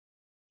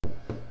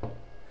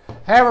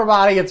Hey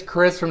everybody, it's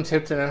Chris from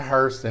Tipton and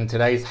Hurst, and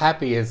today's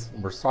happy is,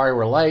 we're sorry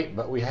we're late,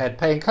 but we had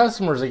paying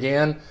customers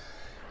again,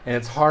 and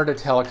it's hard to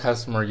tell a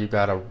customer you've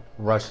got to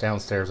rush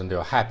downstairs and do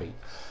a happy.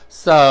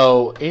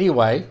 So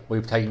anyway,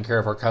 we've taken care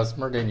of our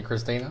customer, didn't you,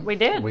 Christina? We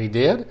did. We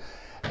did,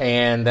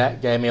 and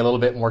that gave me a little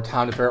bit more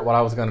time to figure out what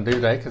I was going to do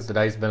today, because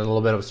today's been a little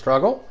bit of a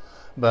struggle,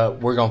 but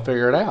we're going to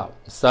figure it out.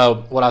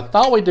 So what I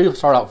thought we'd do to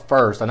start out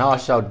first, I know I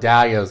showed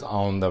Dahlias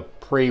on the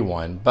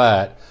pre-one,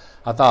 but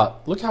I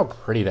thought, look how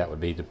pretty that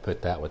would be to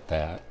put that with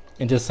that.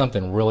 And just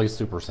something really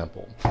super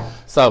simple.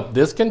 So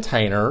this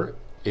container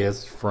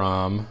is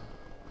from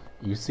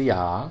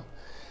UCI,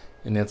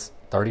 and it's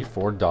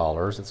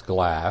 $34. It's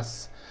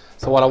glass.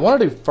 So what I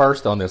want to do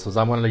first on this is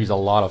I'm going to use a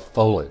lot of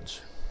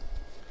foliage.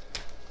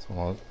 So I'm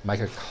going to make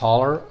a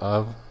collar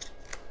of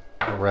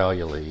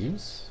Aurelia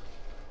leaves,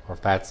 or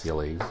Fatsia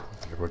leaves,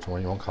 which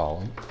one you want to call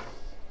them.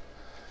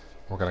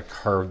 We're going to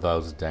curve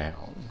those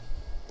down.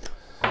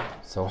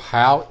 So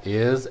how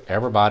is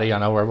everybody? I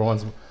know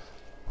everyone's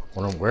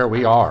wondering where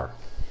we are.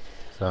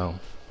 So,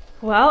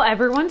 well,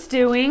 everyone's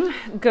doing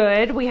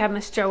good. We have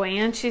Miss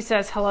Joanne. She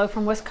says hello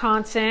from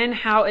Wisconsin.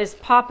 How is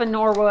Papa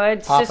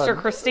Norwood, Sister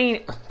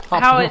Christina?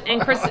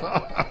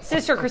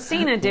 Sister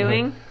Christina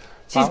doing?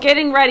 She's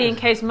getting ready in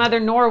case Mother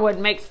Norwood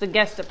makes the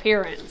guest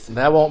appearance.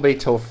 That won't be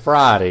till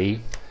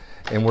Friday.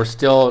 And we're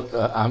still,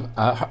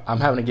 I'm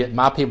having to get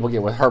my people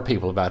get with her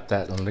people about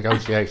that in the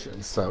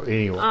negotiations. So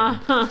anyway.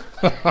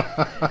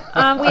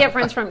 We have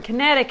friends from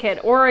Connecticut,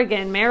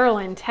 Oregon,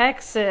 Maryland,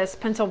 Texas,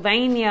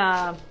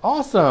 Pennsylvania.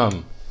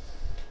 Awesome.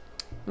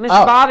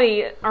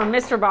 Bobby, or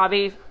Mr.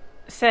 Bobby,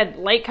 said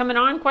late coming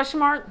on,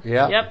 question mark?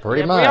 Yeah, yep,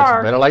 pretty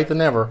much. Better late than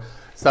never.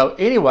 So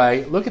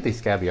anyway, look at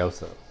these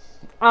scabiosa.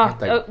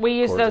 We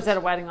used those at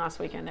a wedding last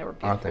weekend. They were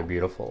beautiful. Aren't they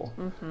beautiful?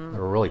 Mm-hmm. They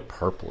were really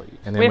purpley.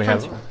 And then we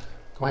have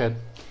go ahead.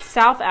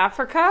 South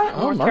Africa,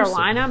 North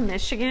Carolina,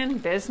 Michigan,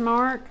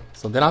 Bismarck.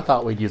 So then I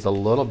thought we'd use a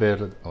little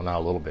bit, well, not a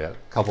little bit, a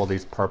couple of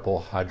these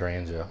purple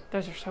hydrangea.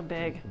 Those are so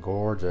big.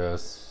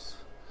 Gorgeous.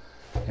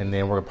 And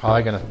then we're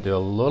probably going to do a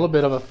little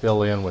bit of a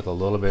fill-in with a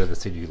little bit of the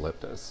seed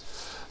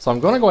eucalyptus. So I'm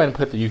going to go ahead and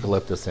put the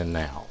eucalyptus in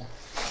now.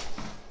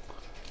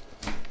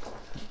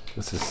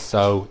 This is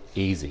so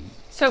easy.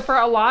 So for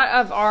a lot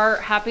of our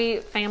happy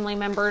family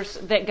members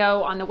that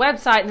go on the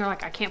website and they're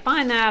like, I can't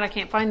find that, I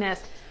can't find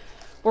this.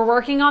 We're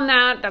working on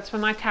that. That's been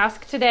my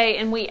task today.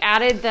 And we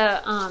added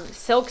the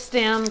silk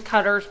stem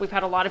cutters. We've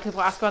had a lot of people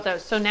ask about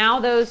those. So now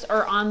those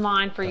are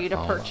online for you to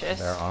purchase.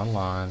 They're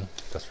online.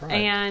 That's right.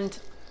 And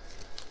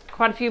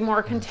quite a few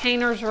more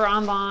containers are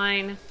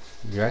online.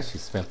 You actually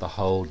spent the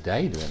whole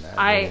day doing that.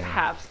 I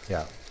have.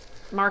 Yeah.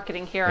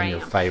 Marketing, here I am.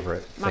 Your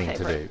favorite thing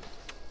to do.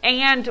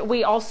 And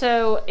we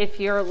also, if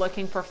you're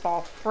looking for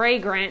fall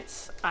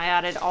fragrance, I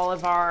added all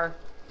of our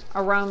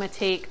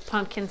aromatique,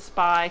 pumpkin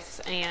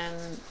spice, and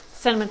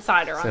cinnamon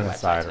cider on the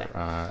website today.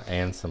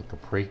 And some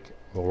Capri.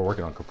 Well, we're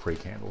working on Capri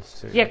candles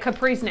too. Yeah,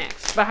 Capri's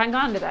next, but I haven't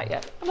gotten to that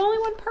yet. I'm only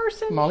one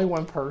person. I'm only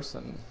one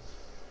person.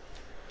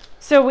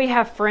 So we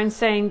have friends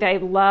saying they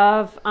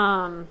love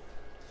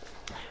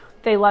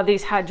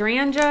these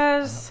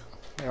hydrangeas.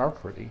 They are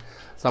pretty.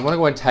 So I'm going to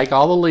go ahead and take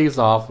all the leaves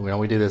off.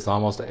 We do this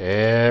almost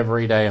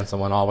every day, and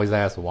someone always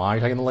asks, why are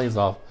you taking the leaves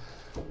off?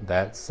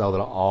 That's so that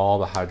all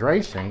the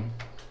hydration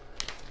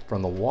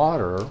from the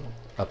water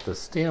up the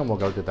stem will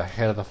go to the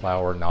head of the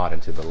flower, not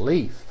into the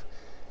leaf.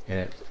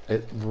 And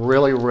it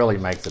really, really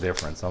makes a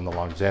difference on the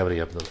longevity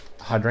of the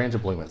hydrangea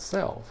bloom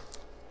itself.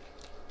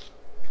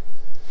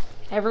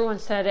 Everyone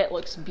said it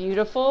looks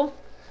beautiful.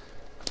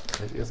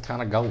 It is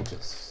kind of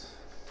gorgeous.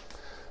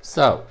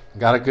 So, we're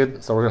going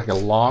to take a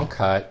long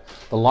cut.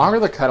 The longer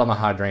the cut on the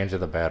hydrangea,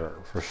 the better,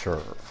 for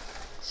sure.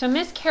 So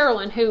Miss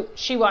Carolyn, who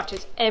she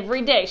watches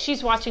every day,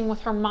 she's watching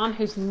with her mom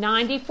who's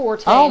 94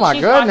 today. Oh my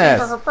goodness. She's watching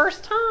for her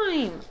first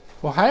time.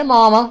 Well, hey,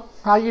 Mama.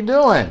 How you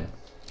doing?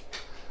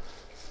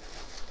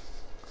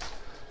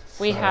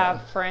 We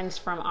have friends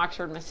from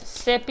Oxford,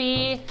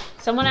 Mississippi.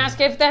 Someone asked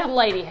if the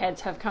lady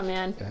heads have come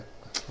in.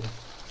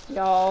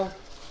 Y'all,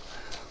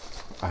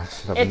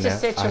 it's a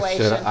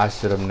situation. I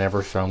should have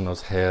never shown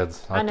those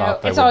heads. I know.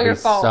 It's all your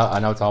fault. I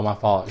know it's all my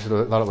fault. I should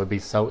have thought it would be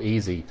so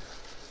easy.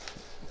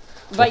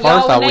 But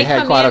y'all, when they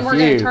come in, we're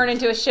going to turn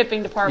into a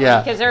shipping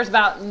department because there's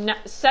about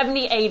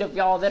 78 of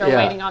y'all that are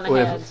waiting on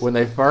the heads. When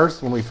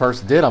we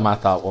first did them, I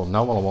thought, well,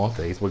 no one will want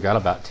these. We got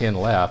about 10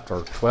 left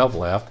or 12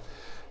 left,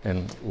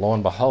 and lo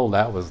and behold,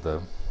 that was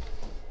the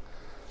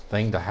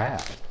thing to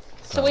have.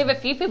 So we have a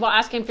few people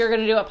asking if you're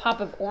going to do a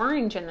pop of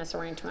orange in this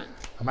arrangement.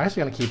 I'm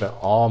actually going to keep it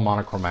all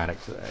monochromatic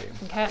today.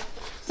 Okay.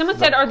 Someone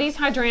said, are these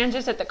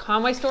hydrangeas at the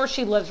Conway store?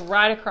 She lives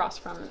right across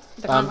from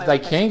the Conway. They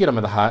can get them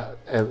at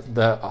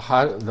the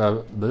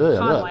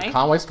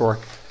Conway store.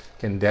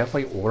 Can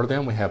definitely order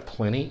them. We have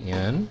plenty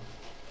in.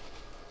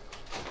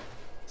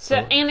 So,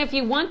 and if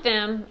you want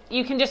them,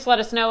 you can just let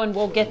us know and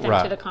we'll get them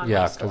to the Conway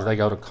store. Yeah, because they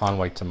go to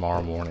Conway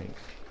tomorrow morning.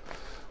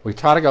 We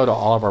try to go to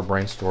all of our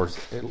branch stores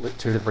 2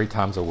 to 3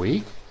 times a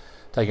week.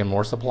 taking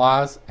more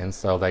supplies, and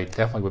so they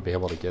definitely would be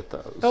able to get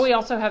those. But we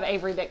also have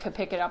Avery that could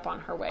pick it up on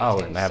her way. Oh,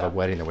 too, and they have a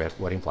wedding that we have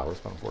wedding flowers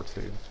going for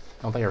too.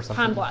 Don't they or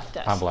something? Pine Bluff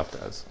does. Pine Bluff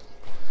does.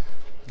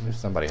 If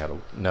somebody had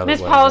another.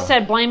 Miss Paula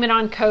said, "Blame it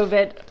on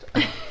COVID."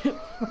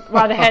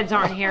 Why the heads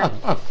aren't here?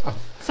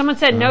 Someone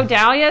said no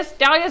Dahlias.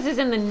 Dahlias is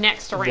in the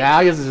next arrangement.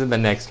 Dahlias is in the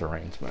next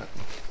arrangement.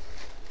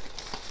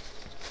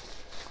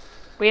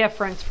 We have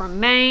friends from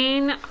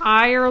Maine,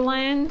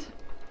 Ireland,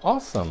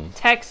 Awesome.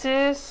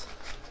 Texas.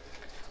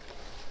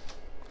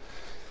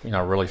 You know,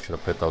 I really should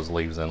have put those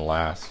leaves in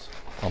last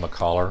on the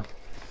collar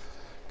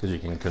because you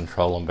can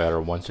control them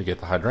better. Once you get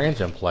the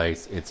hydrangea in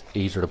place, it's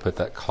easier to put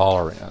that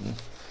collar in.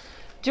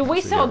 Do we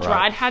sell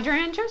dried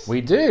hydrangeas?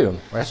 We do.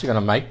 We're actually going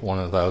to make one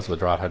of those with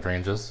dried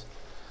hydrangeas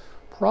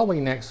probably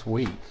next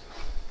week.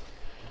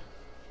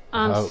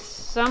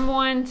 Miss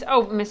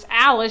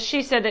Alice,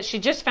 she said that she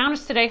just found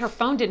us today. Her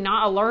phone did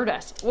not alert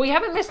us. We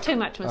haven't missed too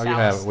much, Miss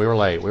Alice. We were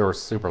late. We were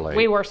super late.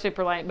 We were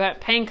super late,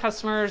 but paying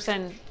customers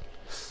and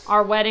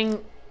our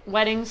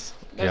weddings,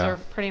 those are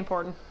pretty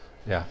important.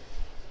 Yeah.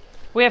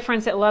 We have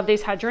friends that love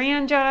these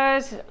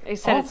hydrangeas. They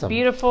said it's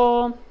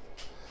beautiful.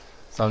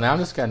 So now I'm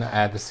just going to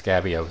add the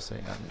scabious in.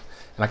 And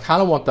I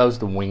kind of want those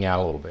to wing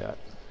out a little bit.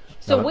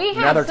 So we have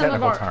another some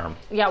technical of our term.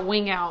 Yeah,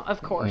 wing out,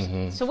 of course.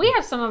 So we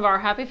have some of our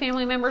happy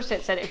family members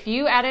that said if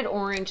you added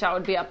orange, that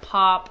would be a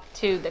pop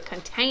to the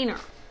container.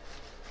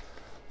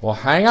 Well,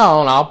 hang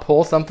on. I'll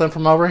pull something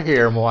from over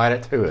here and we'll add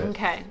it to it.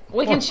 Okay.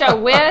 We can show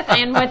with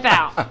and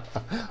without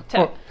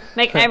to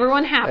make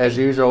everyone happy. As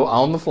usual,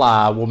 on the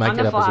fly, we'll make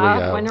it up as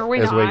we go. When are we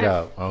as we live?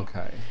 go.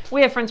 Okay.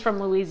 We have friends from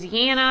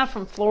Louisiana,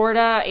 from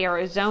Florida,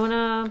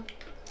 Arizona.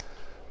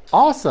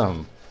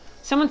 Awesome.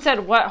 Someone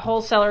said, "What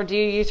wholesaler do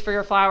you use for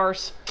your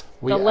flowers?"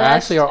 We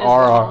actually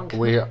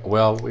we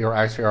are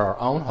actually our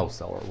own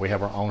wholesaler. We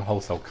have our own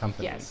wholesale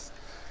company. Yes.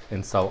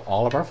 And so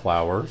all of our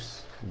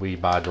flowers we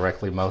buy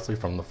directly mostly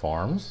from the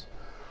farms,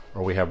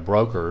 or we have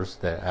brokers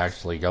that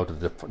actually go to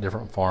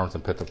different farms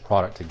and put the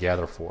product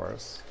together for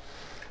us.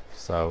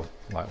 So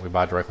like we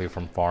buy directly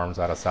from farms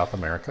out of South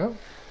America,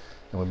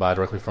 and we buy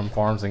directly from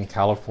farms in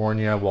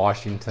California,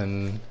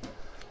 Washington,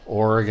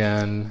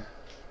 Oregon,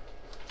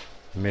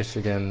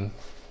 Michigan.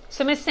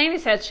 So Miss Sandy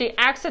said she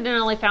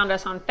accidentally found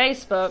us on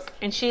Facebook,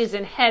 and she is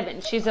in heaven.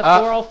 She's a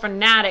floral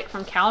fanatic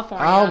from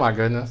California. Oh my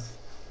goodness!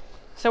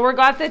 So we're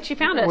glad that you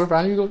found us. We're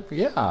glad you,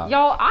 yeah.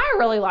 Y'all, I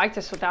really like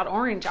this without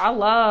orange. I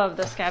love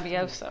the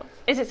scabioso.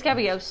 Is it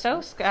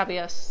scabioso?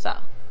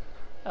 Scabiosa.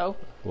 Oh.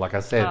 Like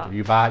I said,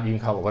 you buy it, you can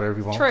call it whatever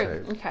you want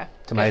to. True. Okay.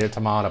 Tomato,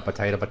 tomato,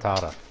 potato,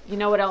 patata. You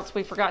know what else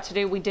we forgot to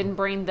do? We didn't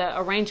bring the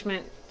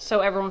arrangement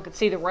so everyone could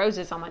see the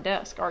roses on my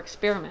desk. Our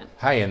experiment.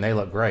 Hey, and they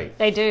look great.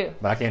 They do.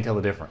 But I can't tell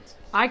the difference.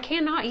 I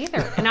cannot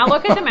either. And I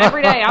look at them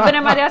every day. I've been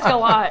at my desk a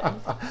lot.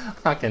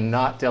 I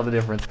cannot tell the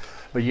difference.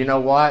 But you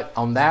know what?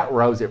 On that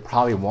rose, it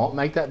probably won't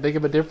make that big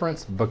of a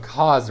difference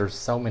because there's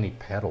so many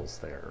petals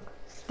there.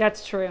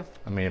 That's true.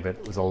 I mean, if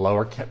it was a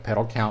lower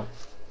petal count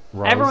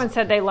rose. Everyone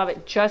said they love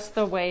it just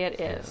the way it is.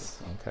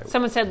 Yes. Okay.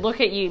 Someone said,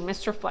 look at you,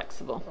 Mr.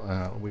 Flexible.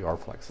 We are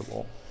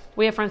flexible.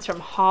 We have friends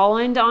from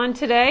Holland on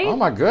today. Oh,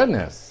 my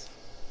goodness.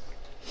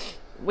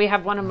 We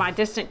have one of my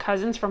distant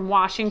cousins from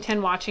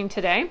Washington watching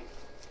today.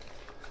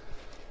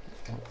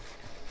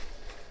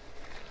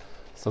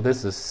 So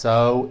this is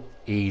so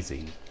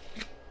easy.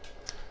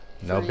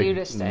 No For you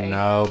to say.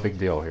 No big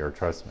deal here,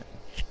 trust me.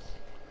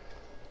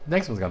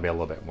 Next one's going to be a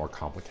little bit more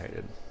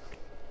complicated.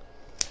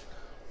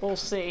 We'll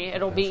see.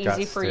 It'll be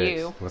easy for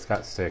you. It's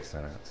got sticks in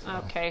it. So.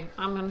 Okay,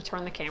 I'm going to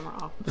turn the camera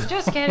off.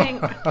 Just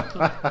kidding.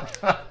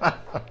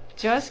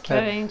 Just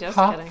kidding. Just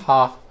kidding.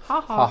 Ha,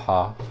 Ha ha,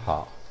 ha. ha,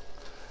 ha.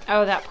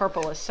 Oh, that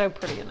purple is so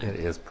pretty in there. It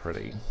is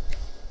pretty.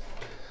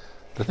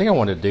 The thing I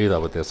wanted to do,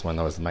 though, with this one,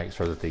 though, is to make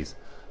sure that these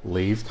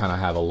leaves kind of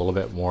have a little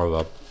bit more of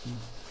a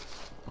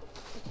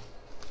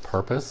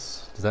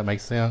purpose. Does that make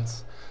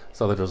sense?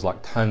 So that there's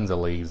like tons of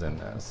leaves in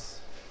this.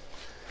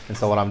 And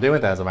so what I'm doing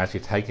with that is I'm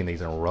actually taking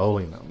these and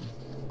rolling them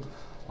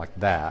like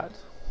that.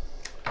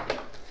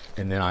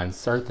 And then I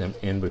insert them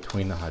in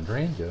between the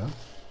hydrangea.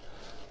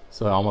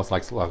 So almost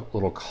like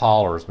little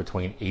collars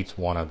between each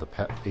one of the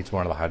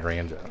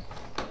hydrangea.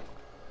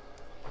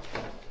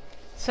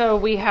 So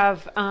we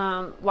have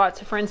lots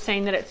of friends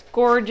saying that it's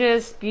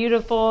gorgeous,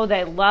 beautiful.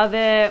 They love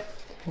it.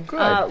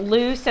 Well, good.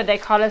 Lou said they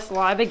caught us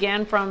live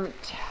again from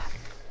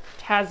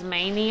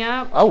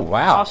Tasmania. Oh,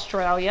 wow.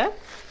 Australia.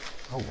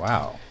 Oh,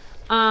 wow.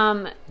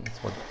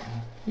 That's what,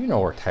 you know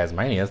where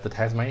Tasmania is, the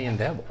Tasmanian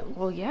devil.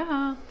 Well,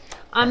 yeah.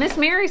 Miss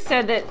Mary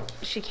said that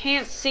she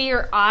can't see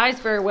her eyes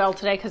very well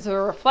today because of the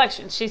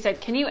reflection. She said,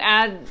 can you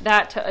add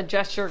that to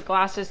adjust your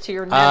glasses to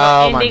your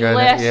never-ending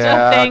list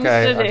of things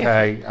to do?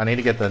 Okay. I need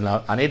to get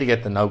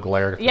the no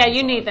glare. Yeah,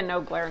 you need the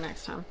no glare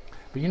next time.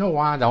 But you know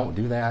why I don't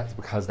do that? It's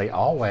because they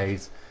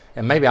always,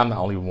 and maybe I'm the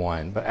only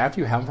one, but after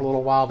you have them for a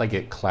little while, they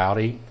get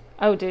cloudy.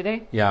 Oh, do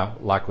they? Yeah,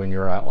 like when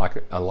you're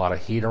like a lot of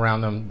heat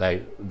around them,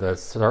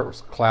 the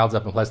clouds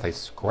up in place, they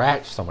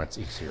scratch so much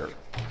easier.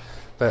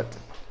 But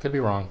could be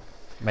wrong.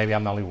 Maybe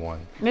I'm the only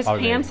one. Miss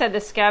Pam said the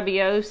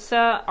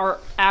Scabiosa are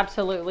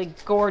absolutely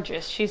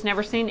gorgeous. She's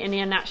never seen any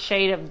in that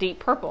shade of deep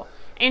purple.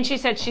 And she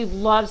said she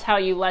loves how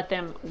you let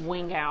them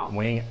wing out.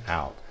 Wing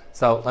out.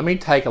 So let me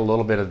take a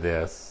little bit of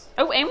this.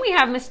 Oh, and we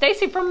have Miss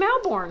Stacy from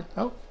Melbourne.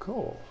 Oh,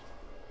 cool.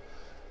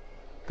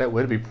 That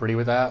would be pretty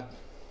with that.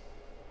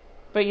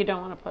 But you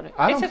don't want to put it.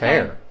 I don't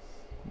care.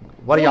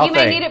 What do y'all think?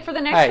 You may need it for the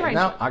next arrangement.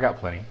 No, I got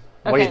plenty.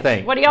 Okay. What do you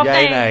think? What do y'all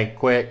think? Nay,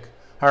 quick.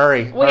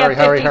 Hurry, We hurry,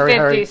 have 50-50,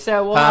 hurry.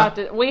 so we'll have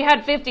to. We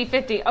had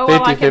 50-50. Oh, 50, I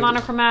like 50. it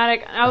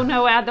monochromatic. Oh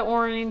no, add the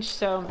orange.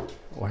 So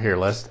Well, here,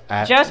 let's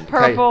add. just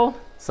purple. Okay.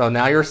 So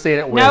now you're seeing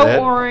it with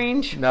No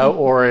orange. No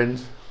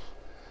orange.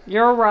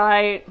 You're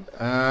right.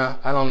 I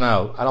don't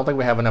know. I don't think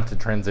we have enough to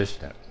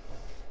transition it.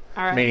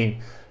 All right.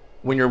 Meaning,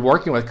 when you're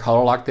working with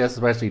color like this,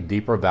 especially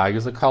deeper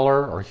values of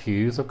color or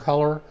hues of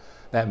color,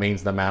 that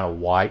means the amount of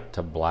white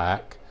to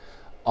black.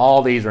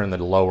 All these are in the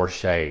lower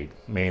shade,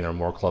 meaning they're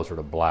more closer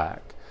to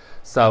black.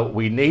 So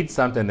we need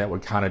something that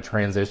would kind of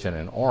transition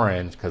in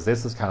orange, because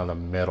this is kind of the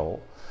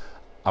middle.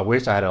 I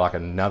wish I had like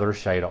another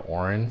shade of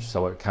orange,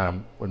 so it kind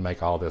of would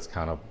make all this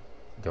kind of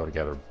go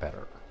together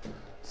better.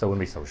 So it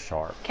wouldn't be so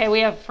sharp. Okay, we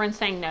have friends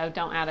saying no,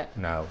 don't add it.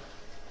 No.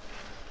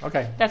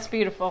 Okay. That's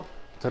beautiful.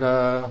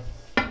 Ta-da.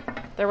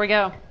 There we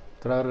go.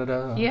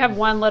 Ta-da-da-da. You have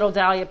one little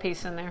dahlia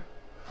piece in there.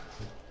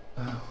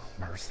 Oh,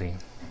 mercy.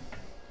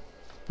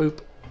 Boop.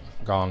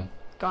 Gone.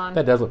 Gone.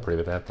 That does look pretty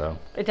with that, though.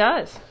 It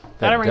does.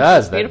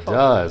 That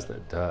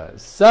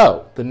does.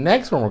 So, the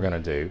next one we're going to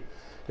do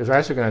is we're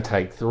actually going to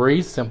take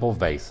 3 simple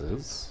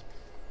vases.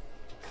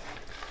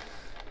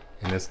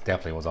 And this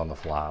definitely was on the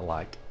fly,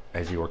 like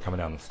as you were coming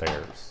down the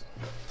stairs.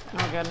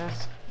 Oh,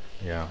 goodness.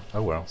 Yeah,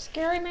 oh well.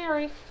 Scary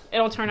Mary.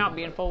 It'll turn out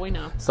beautiful, we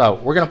know. So,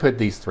 we're going to put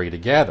these 3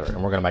 together,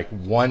 and we're going to make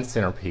one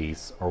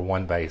centerpiece or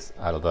one vase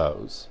out of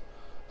those.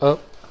 Oh,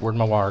 where'd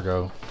my wire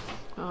go?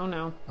 Oh,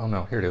 no. Oh,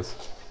 no, here it is.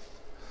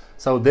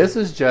 So this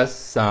is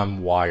just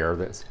some wire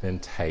that's been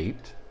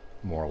taped,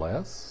 more or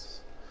less.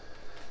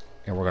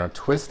 And we're going to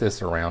twist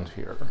this around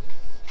here.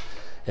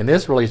 And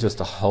this really is just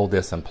to hold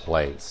this in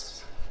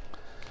place.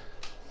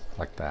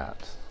 Like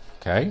that.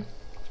 Okay?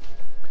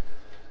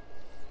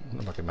 I don't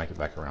know if I can make it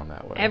back around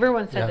that way.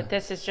 Everyone said that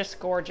this is just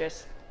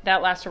gorgeous.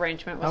 That last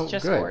arrangement was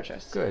just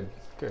gorgeous. Good.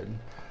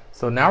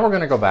 So now we're going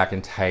to go back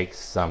and take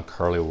some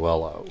curly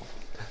willow.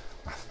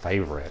 My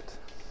favorite.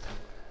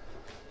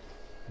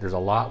 There's a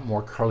lot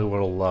more curly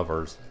willow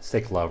lovers,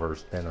 stick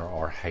lovers, than there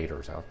are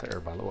haters out there,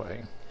 by the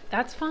way.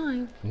 That's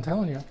fine. I'm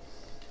telling you.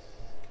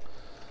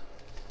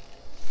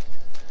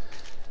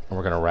 And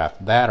we're going to wrap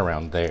that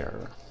around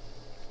there.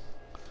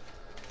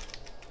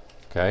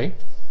 Okay?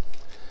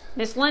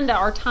 Miss Linda,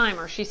 our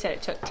timer, she said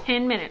it took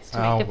 10 minutes to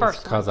make the first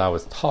one. Because I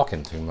was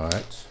talking too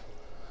much.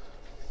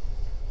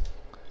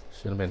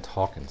 Shouldn't have been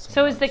talking so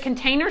So much. is the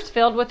containers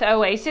filled with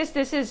Oasis?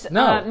 This is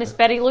No. Miss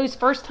Betty Lou's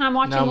first time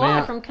watching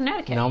live from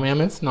Connecticut. No, ma'am,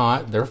 it's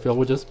not. They're filled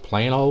with just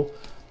plain old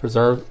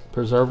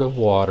preservative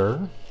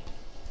water.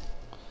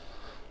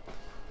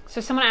 So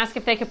someone asked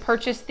if they could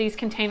purchase these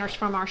containers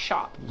from our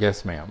shop.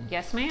 Yes, ma'am.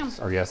 Yes, ma'am.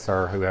 Or yes,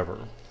 sir, whoever.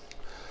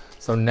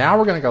 So now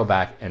we're going to go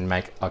back and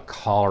make a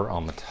collar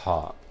on the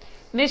top.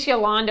 Miss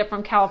Yolanda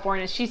from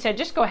California, she said,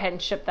 just go ahead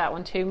and ship that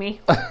one to me.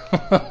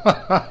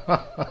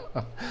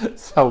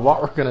 So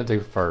what we're going to do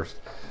first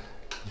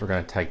is we're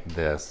going to take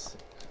this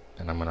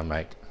and I'm going to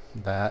make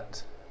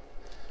that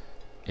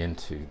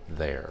into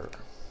there.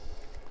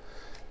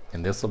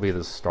 And this will be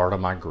the start of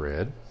my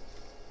grid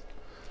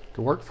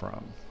to work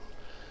from.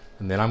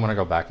 And then I'm going to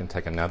go back and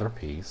take another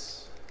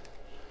piece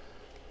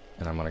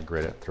and I'm going to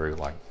grid it through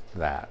like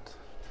that.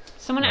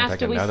 Someone asked,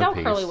 do we sell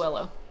curly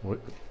willow?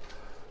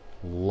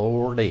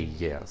 Lordy,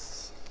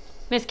 yes.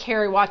 Miss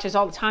Carrie watches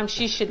all the time.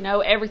 She should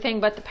know everything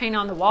but the paint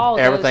on the wall.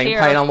 Everything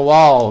paint on the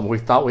wall. We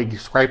thought we'd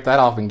scrape that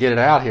off and get it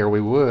out here. We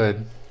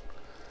would.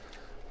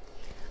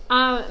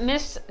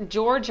 Miss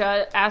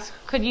Georgia asked,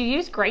 could you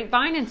use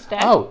grapevine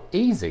instead? Oh,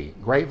 easy.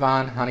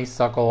 Grapevine,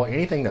 honeysuckle,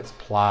 anything that's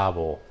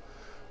pliable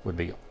would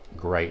be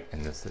great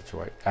in this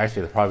situation.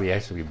 Actually, they'd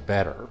probably be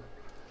better.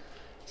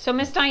 So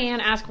Miss Diane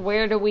asked,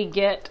 where do we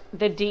get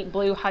the deep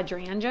blue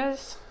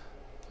hydrangeas?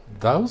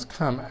 Those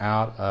come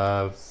out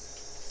of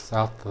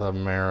South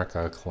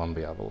America,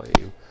 Colombia, I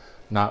believe.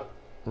 Not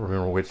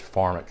remember which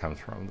farm it comes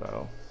from,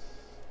 though.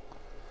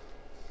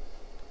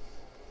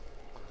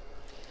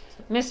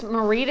 Miss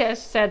Marita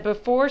said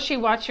before she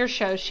watched your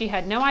show, she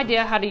had no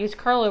idea how to use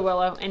curly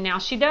willow, and now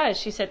she does.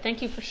 She said,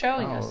 thank you for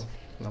showing us.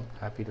 I'm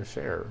happy to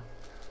share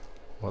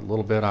what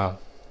little bit I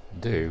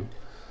do.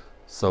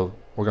 So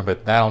we're going to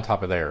put that on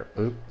top of there.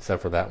 Oop,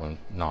 except for that one,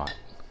 not.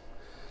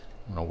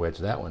 I'm going to wedge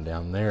that one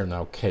down there, and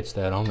I'll catch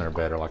that on there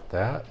better like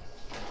that.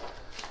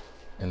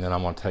 And then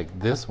I'm going to take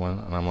this one,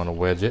 and I'm going to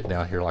wedge it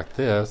down here like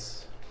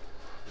this.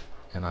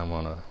 And I'm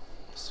going to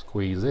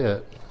squeeze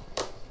it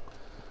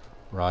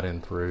right in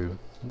through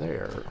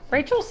there.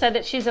 Rachel said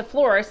that she's a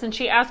florist, and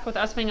she asked, with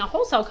us being a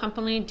wholesale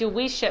company, do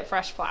we ship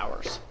fresh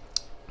flowers?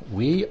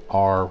 We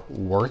are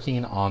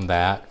working on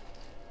that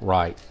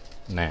right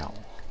now.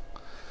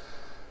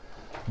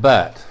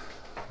 But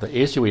the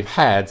issue we've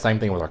had, same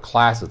thing with our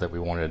classes that we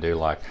wanted to do,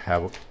 like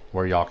have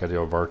where y'all could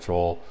do a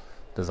virtual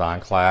design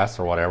class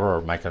or whatever,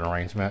 or make an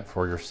arrangement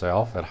for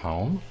yourself at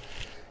home,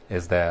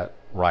 is that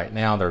right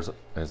now there's,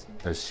 as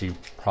she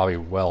probably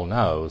well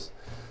knows,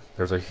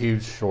 there's a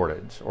huge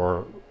shortage,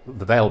 or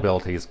the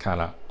availability is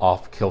kind of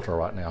off kilter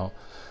right now,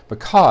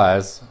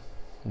 because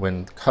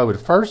when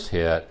COVID first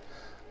hit,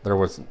 there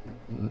was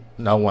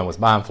no one was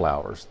buying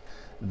flowers.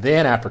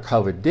 Then after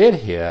COVID did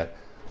hit,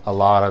 a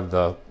lot of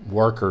the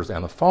workers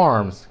and the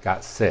farms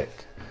got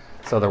sick.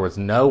 So there was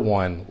no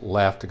one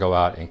left to go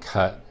out and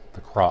cut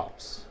the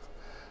crops.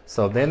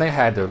 So then they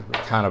had to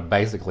kind of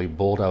basically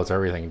bulldoze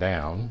everything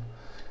down.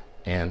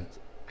 And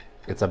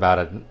it's about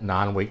a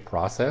 9-week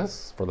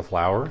process for the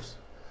flowers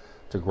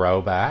to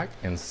grow back.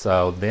 And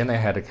so then they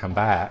had to come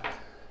back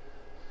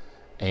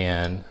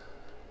and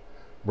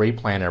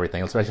replant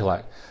everything, especially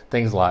like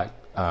things like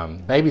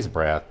baby's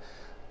breath.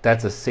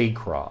 That's a seed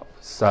crop,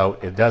 so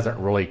it doesn't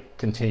really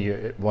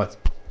continue. Once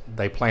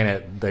they plant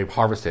it, they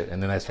harvest it,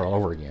 and then they start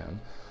over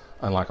again.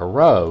 Unlike a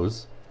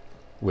rose,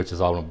 which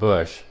is on a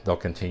bush, they'll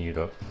continue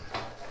to.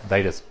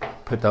 They just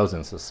put those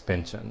in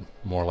suspension,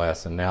 more or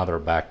less, and now they're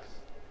back,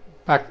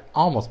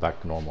 almost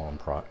back to normal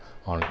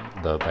on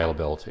the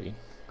availability.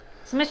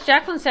 So Miss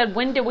Jacqueline said,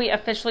 when do we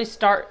officially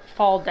start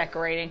fall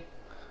decorating?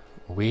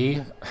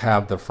 We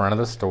have the front of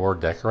the store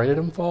decorated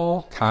in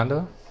fall,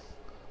 kinda.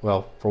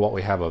 Well, for what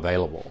we have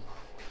available.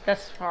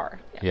 Thus far.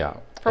 Yeah.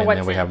 For and what's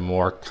then we in. have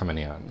more coming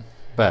in.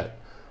 But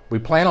we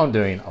plan on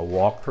doing a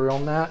walkthrough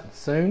on that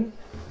soon.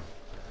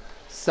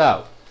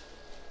 So,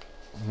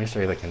 let me show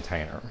you the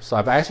container. So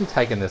I've actually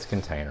taken this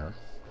container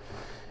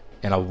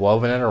and I've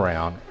woven it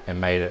around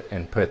and made it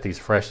and put these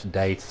fresh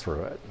dates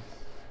through it.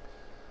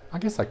 I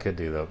guess I could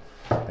do the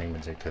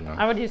thingamajig, couldn't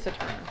I? I would use the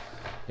turner.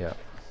 Yeah.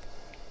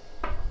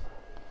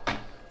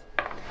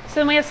 So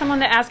then we have someone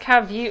that asked,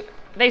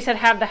 they said,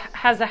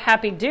 has the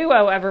Happy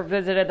Duo ever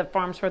visited the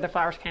farms where the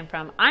flowers came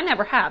from? I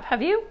never have.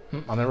 Have you?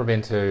 I've never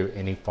been to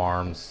any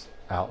farms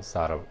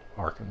outside of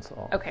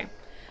Arkansas. Okay.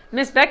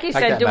 Miss Becky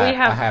Take said, that do back. we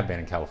have... I have been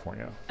in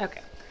California.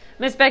 Okay.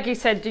 Miss Becky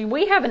said, do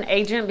we have an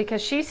agent?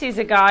 Because she sees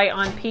a guy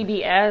on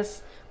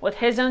PBS with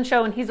his own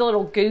show, and he's a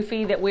little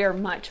goofy, that we are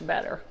much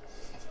better.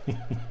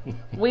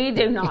 We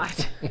do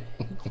not.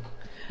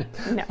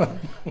 No.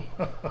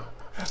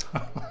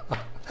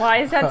 Why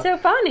is that so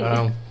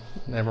funny?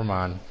 Never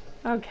mind.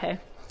 Okay.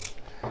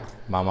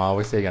 Mama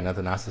always said, you got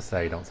nothing nice to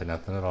say, don't say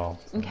nothing at all.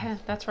 So. Okay,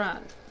 that's right.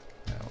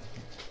 No.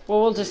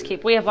 Well, we'll just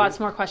keep. We have lots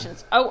more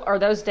questions. Oh, are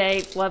those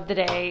dates? Love the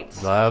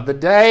dates. Love the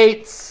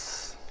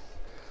dates.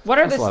 What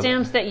are the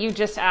stems that you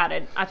just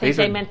added? I think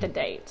they meant the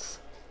dates.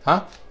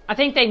 Huh? I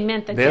think they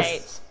meant the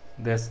dates.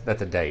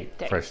 That's a date.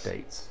 Fresh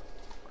dates.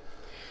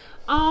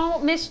 Oh,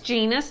 Miss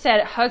Gina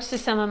said, hugs to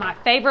some of my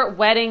favorite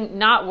wedding,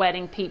 not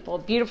wedding people.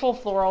 Beautiful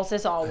florals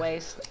as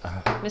always.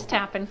 Miss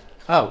Tappan.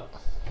 Oh.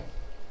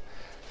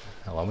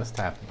 Hello, Miss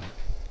Tappan.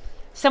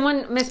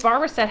 Miss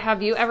Barbara said,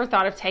 have you ever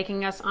thought of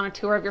taking us on a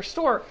tour of your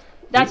store?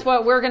 That's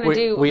what we're going to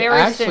do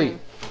very soon.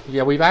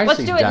 Yeah, we've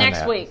actually Let's do it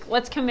next week.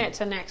 Let's commit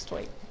to next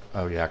week.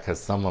 Oh, yeah, because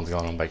someone's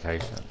going on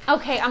vacation.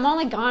 Okay, I'm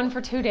only gone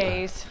for 2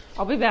 days.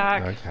 I'll be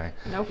back. Okay.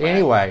 No problem.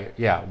 Anyway,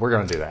 yeah, we're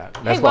going to do that.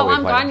 Hey, while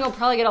I'm gone, you'll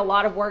probably get a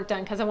lot of work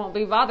done because I won't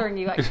be bothering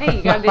you. Like, hey,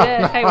 you got to do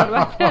this. Hey, what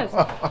about this?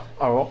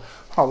 I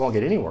won't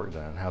get any work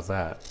done. How's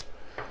that?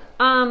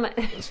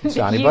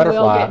 Shiny You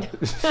butterfly.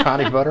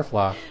 Shiny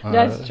butterfly.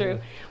 That's true.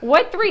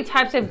 What 3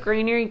 types of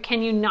greenery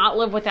can you not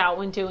live without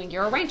when doing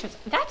your arrangements?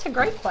 That's a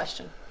great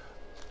question.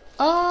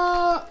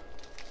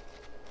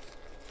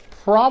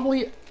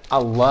 Probably. I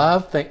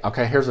love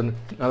okay, here's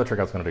another trick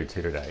I was going to do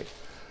too today.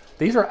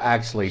 These are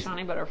actually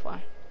shiny butterfly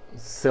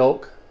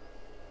silk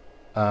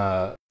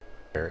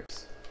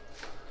berries.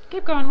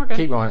 Keep going, we're good.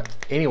 Keep going.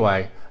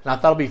 Anyway, and I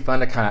thought it'd be fun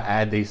to kind of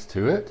add these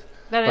to it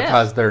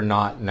because they're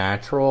not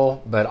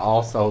natural, but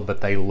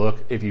they look,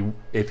 if you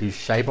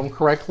shape them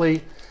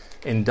correctly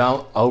and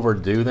don't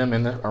overdo them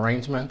in the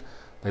arrangement,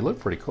 they look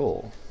pretty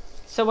cool.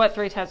 So what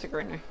 3 types of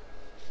greenery?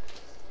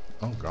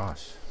 Oh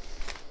gosh,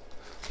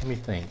 let me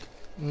think.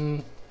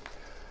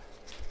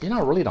 I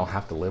really don't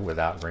have to live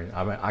without green.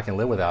 I mean, I can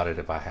live without it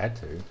if I had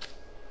to.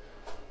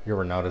 You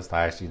ever noticed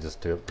I actually just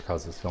do it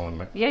because it's filling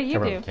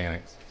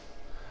mechanics?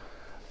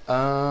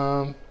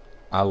 I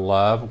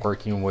love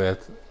working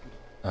with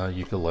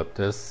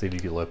eucalyptus, seed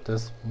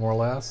eucalyptus, more or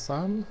less.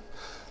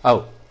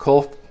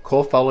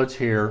 Cool foliage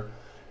here.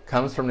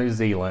 Comes from New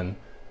Zealand.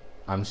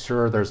 I'm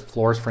sure there's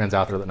florist friends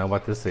out there that know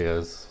what this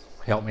is.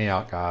 Help me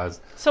out, guys.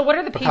 So what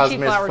are the peachy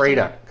flowers?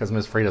 Because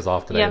Miss Frida's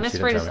off today. Yeah, Miss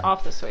Frida's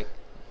off this week.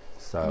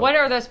 So, what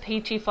are those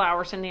peachy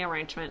flowers in the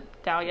arrangement?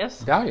 Dahlias?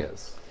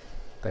 Dahlias.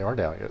 They are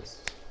dahlias.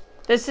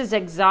 This is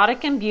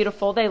exotic and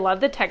beautiful. They love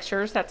the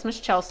textures. That's Miss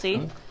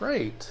Chelsea.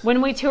 Great.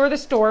 When we tour the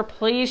store,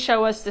 please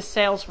show us the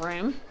sales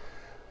room.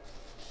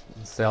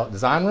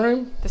 Design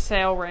room? The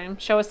sale room.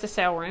 Show us the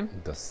sale room.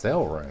 The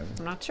sale room?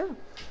 I'm not sure.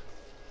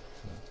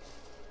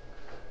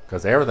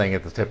 Because everything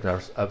at the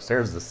Tipton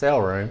upstairs is the sale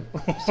room.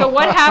 So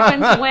what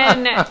happens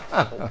when...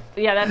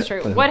 Yeah, that's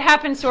true. What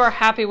happens to our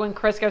happy when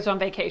Chris goes on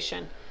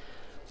vacation?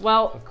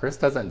 Well, Chris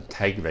doesn't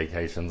take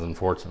vacations,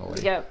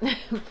 unfortunately. yeah.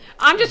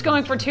 I'm just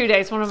going for 2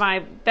 days. One of my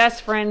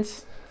best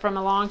friends from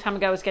a long time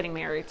ago is getting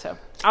married, so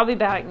I'll be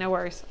back. No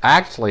worries.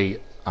 Actually,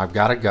 I've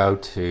got to go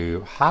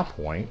to High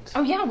Point.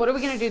 Oh, yeah. What are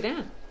we going to do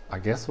then? I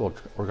guess we're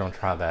going to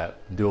try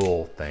that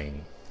dual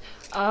thing.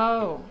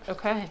 Oh,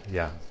 okay.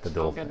 Yeah, the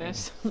dual Oh,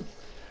 goodness.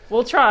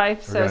 We'll try,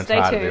 so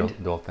stay tuned.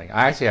 The dual thing.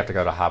 I actually have to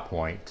go to High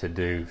Point to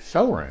do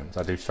showrooms.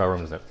 I do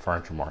showrooms at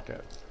Furniture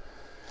Market.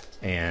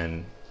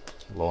 And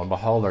lo and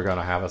behold, they're going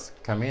to have us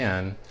come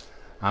in.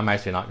 I'm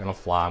actually not going to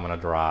fly. I'm going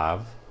to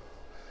drive.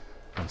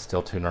 I'm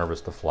still too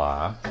nervous to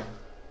fly.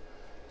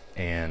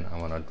 And I'm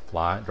going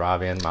to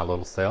drive in my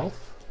little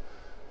self.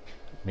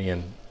 Me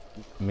and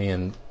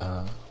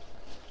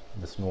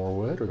Miss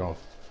Norwood are going.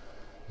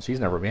 She's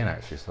never been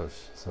actually,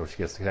 so she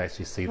gets to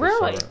actually see the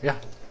Really? showroom. Yeah.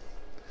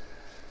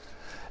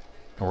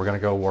 And we're going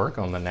to go work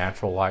on the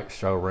natural light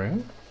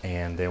showroom,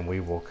 and then we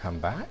will come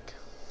back.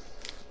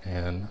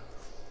 And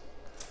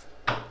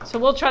So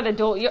we'll try the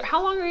dual.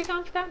 How long are you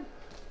gone for that?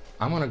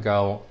 I'm going to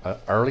go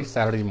early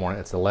Saturday morning.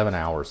 It's 11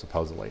 hours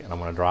supposedly, and I'm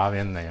going to drive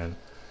in then,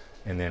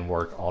 and then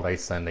work all day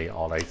Sunday,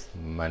 all day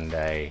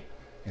Monday,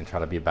 and try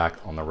to be back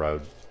on the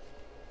road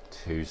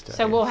Tuesday.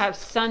 So we'll have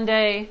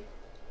Saturday,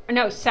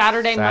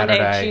 Monday,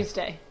 and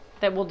Tuesday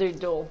that we'll do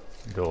dual.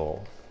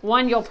 Dual.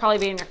 One, you'll probably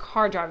be in your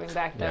car driving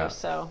back though, Yeah.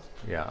 so.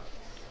 Yeah.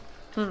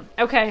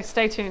 Okay,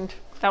 stay tuned.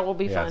 That will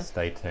be Yeah, fun.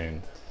 stay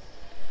tuned.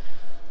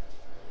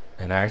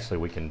 And actually,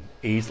 we can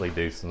easily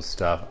do some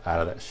stuff out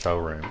of that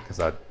showroom because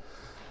I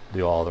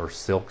do all their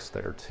silks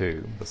there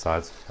too,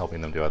 besides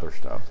helping them do other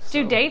stuff.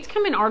 Do dates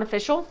come in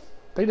artificial?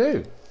 They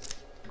do.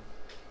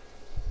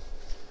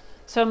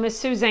 So Miss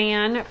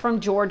Suzanne from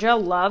Georgia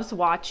loves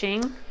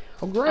watching.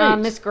 Oh, great.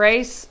 Miss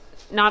Grace,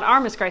 not our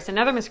Miss Grace,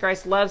 another Miss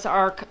Grace loves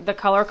the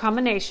color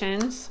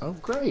combinations. Oh,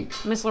 great.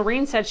 Miss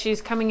Lorene said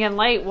she's coming in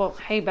late. Well,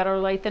 hey, better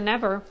late than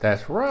never.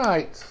 That's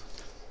right.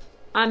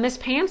 Miss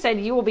Pam said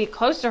you will be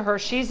close to her.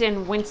 She's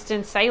in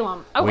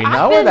Winston-Salem. Oh, We I've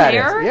know been where that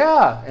there. is.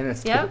 Yeah, and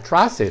it's Yep.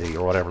 Tri-City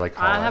or whatever they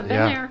call it. I have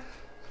been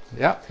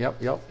there.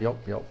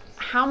 Yep.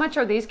 How much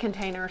are these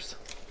containers?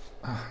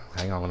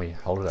 Hang on, let me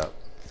hold it up.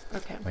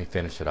 Okay. Let me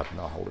finish it up and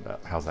I'll hold it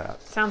up. How's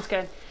that? Sounds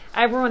good.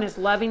 Everyone is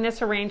loving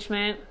this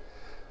arrangement.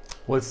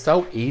 Well, it's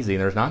so easy.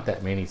 There's not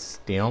that many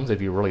stems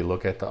if you really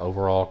look at the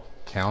overall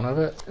count of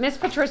it. Miss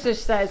Patricia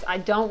says, I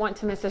don't want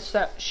to miss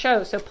a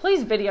show, so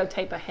please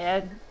videotape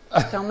ahead.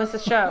 Don't miss a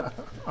show.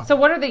 So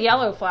what are the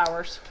yellow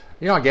flowers?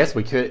 You know, I guess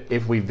we could,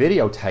 if we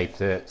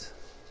videotaped it,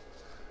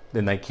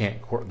 then they can't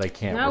No,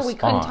 respond. we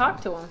couldn't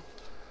talk to them.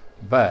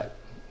 But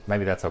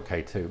maybe that's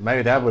okay too.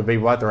 Maybe that would be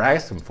what they're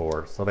asking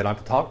for, so they don't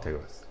have to talk to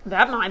us.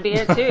 That might be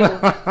it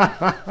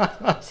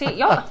too. See,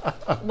 y'all,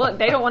 look,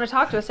 they don't want to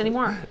talk to us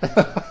anymore.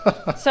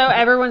 So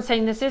everyone's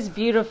saying this is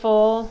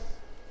beautiful.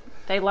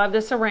 They love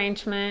this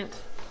arrangement.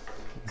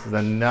 This is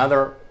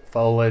another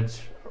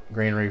foliage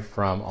greenery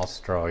from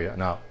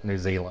New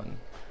Zealand.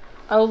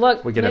 Oh,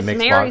 look, We get a Miss mixed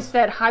Mary box.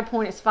 said High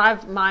Point is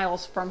 5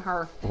 miles from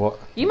her. Well,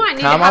 You might need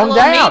to come have a on little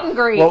down. meet and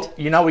greet. Well,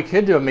 you know, we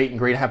could do a meet and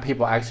greet and have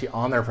people actually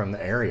on there from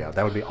the area.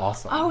 That would be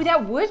awesome. Oh,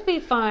 that would be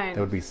fun. That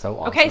would be so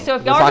awesome. Okay, so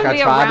if Just y'all are going I to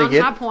be tried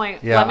around High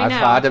Point, yeah, let me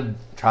know. I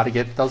tried to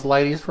get those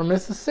ladies from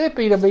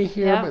Mississippi to be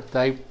here, Yeah. but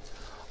they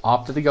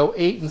opted to go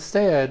eat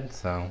instead.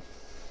 So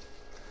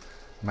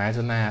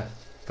imagine that.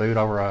 Food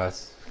over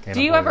us. Can't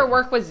Do you afford ever it.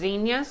 work with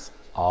zinnias?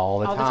 All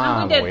the All the time?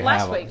 time? We did when last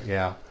have 'em. week.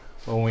 Yeah.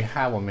 Well, when we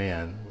have them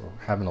in,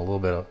 we're having a little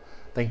bit of,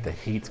 I think the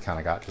heat's kind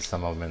of got to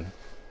some of them in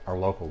our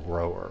local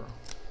grower.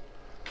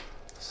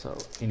 So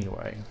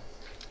anyway.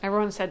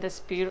 Everyone said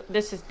this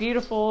is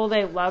beautiful.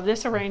 They love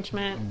this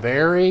arrangement.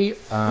 Very.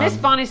 Miss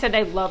Bonnie said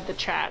they love the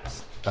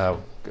chats.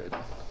 Oh, good.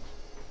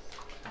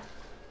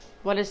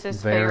 What is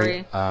this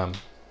Very. berry?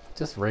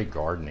 Just very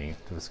gardeny.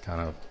 Just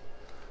kind of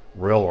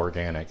real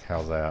organic.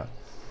 How's that?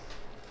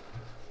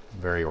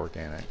 Very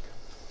organic.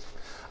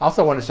 I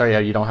also want to show you how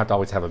you don't have to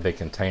always have a big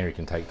container. You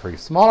can take 3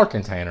 smaller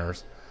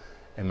containers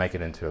and make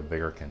it into a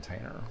bigger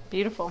container.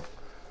 Beautiful.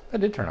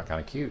 That did turn out kind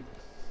of cute.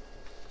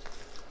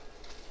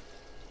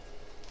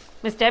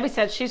 Miss Debbie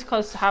said she's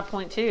close to High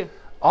Point too.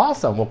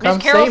 Awesome. Well, come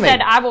Miss Carol see me.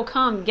 said I will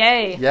come.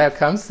 Yay. Yeah,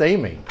 come see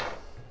me.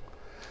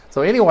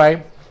 So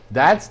anyway,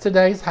 that's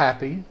today's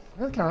happy.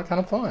 That's kind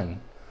of fun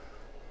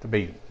to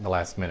be the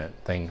last minute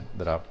thing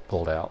that I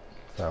pulled out.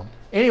 So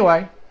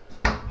anyway,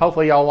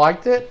 hopefully y'all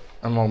liked it.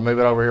 I'm going to move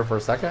it over here for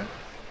a second.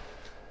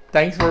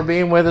 Thanks for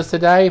being with us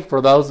today.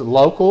 For those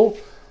local,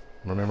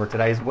 remember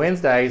today's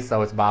Wednesday,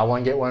 so it's buy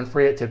one, get one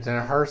free at Tipton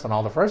and Hurst on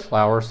all the fresh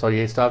flowers. So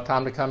you still have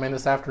time to come in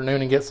this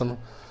afternoon and get some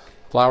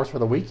flowers for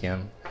the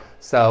weekend.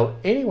 So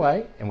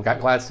anyway, and we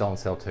got Gladstone on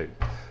sale too.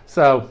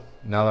 So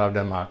now that I've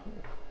done my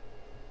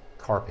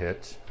car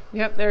pitch.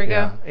 Yep, there you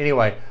go.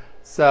 Anyway,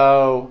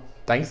 so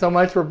thanks so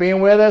much for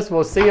being with us.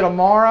 We'll see you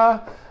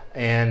tomorrow.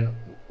 And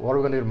what are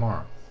we going to do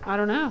tomorrow? I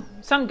don't know.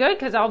 Something good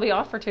because I'll be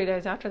off for 2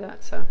 days after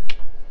that. So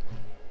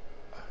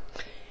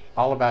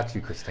All about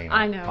you, Christina.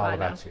 I know. All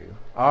about you.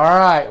 All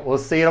right. We'll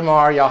see you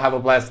tomorrow. Y'all have a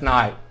blessed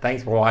night.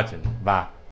 Thanks for watching. Bye.